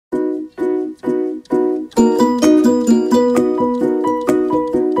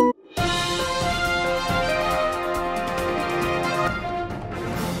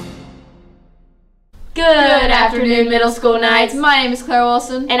afternoon, middle school nights. My name is Claire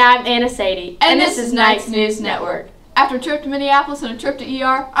Wilson. And I'm Anna Sadie. And this is Knights News Network. After a trip to Minneapolis and a trip to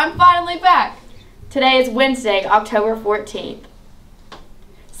ER, I'm finally back. Today is Wednesday, October 14th.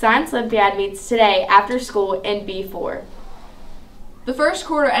 Science Olympiad meets today after school in B4. The first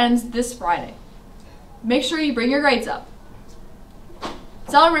quarter ends this Friday. Make sure you bring your grades up.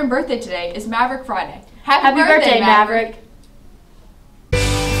 Celebrating birthday today is Maverick Friday. Happy birthday, Maverick.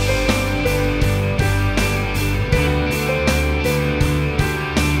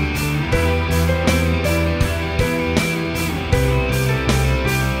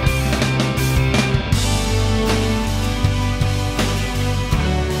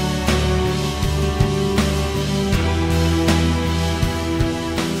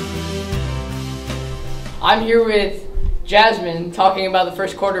 I'm here with Jasmine talking about the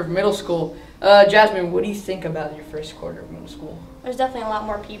first quarter of middle school. Jasmine, what do you think about your first quarter of middle school? There's definitely a lot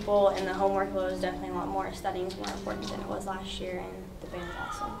more people, and the homework was definitely a lot more. Studying is more important than it was last year, and the band is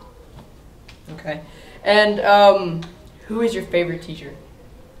awesome. Okay. And who is your favorite teacher?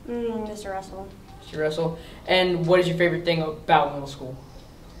 Mr. Russell. Mr. Russell. And what is your favorite thing about middle school?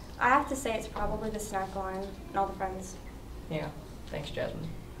 I have to say it's probably the snack line and all the friends. Yeah. Thanks, Jasmine.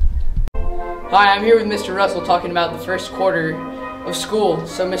 Hi, I'm here with Mr. Russell talking about the first quarter of school.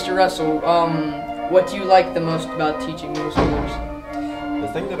 So, Mr. Russell, what do you like the most about teaching middle schoolers? The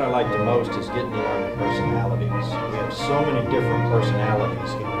thing that I like the most is getting to learn the personalities. We have so many different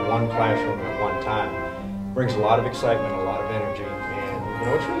personalities in one classroom at one time. It brings a lot of excitement, a lot of energy, and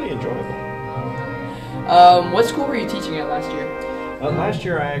it's really enjoyable. What school were you teaching at last year? Last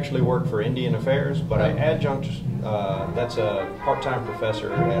year I actually worked for Indian Affairs, but I adjunct, that's a part-time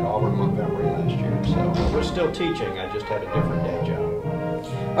professor at Auburn Montgomery last year. So we're still teaching, I just had a different day job.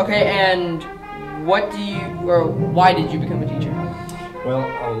 Okay, and why did you become a teacher? Well,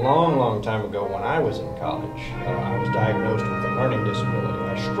 a long time ago when I was in college, I was diagnosed with a learning disability.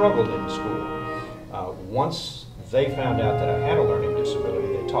 I struggled in school. Once they found out that I had a learning disability,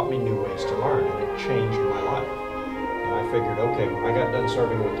 they taught me new ways to learn, and it changed my life. And I figured, okay, when I got done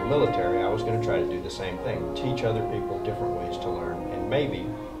serving with the military, I was going to try to do the same thing, teach other people different ways to learn, and maybe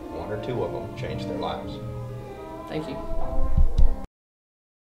one or two of them change their lives. Thank you.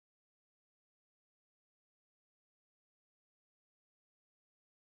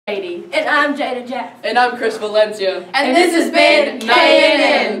 And I'm Jada Jackson. And I'm Chris Valencia. And this has been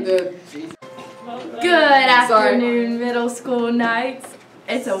KNN. Good afternoon, middle school nights.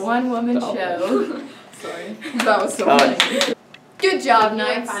 It's a one-woman show. Sorry. That was so funny. Good job,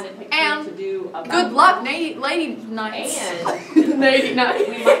 Knights. And good luck, Lady Knights. Lady Knights.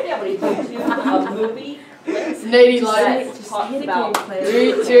 We might be able to do a movie. Lady Knights. Talk about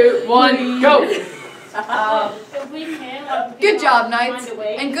 3, 2, 1, go! if we can, Good job, Knights.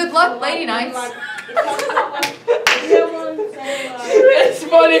 And good luck, Lady Knights. It's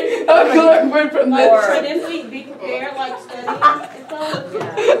funny how Clark went from this. But if we be prepared, like studying, it's all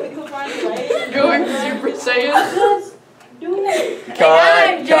we could find a way. Going Super Saiyan. Just do it. And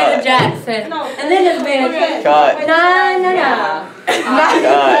I'm Jada Jackson. No, And this has been Cut. No.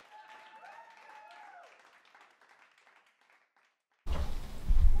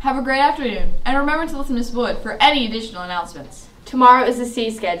 Have a great afternoon. And remember to listen to Miss Wood for any additional announcements. Tomorrow is the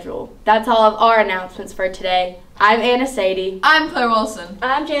C schedule. That's all of our announcements for today. I'm Anna Sadie. I'm Claire Wilson.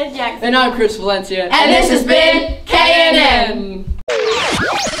 I'm Jada Jackson. And I'm Chris Valencia. And this has been KNN.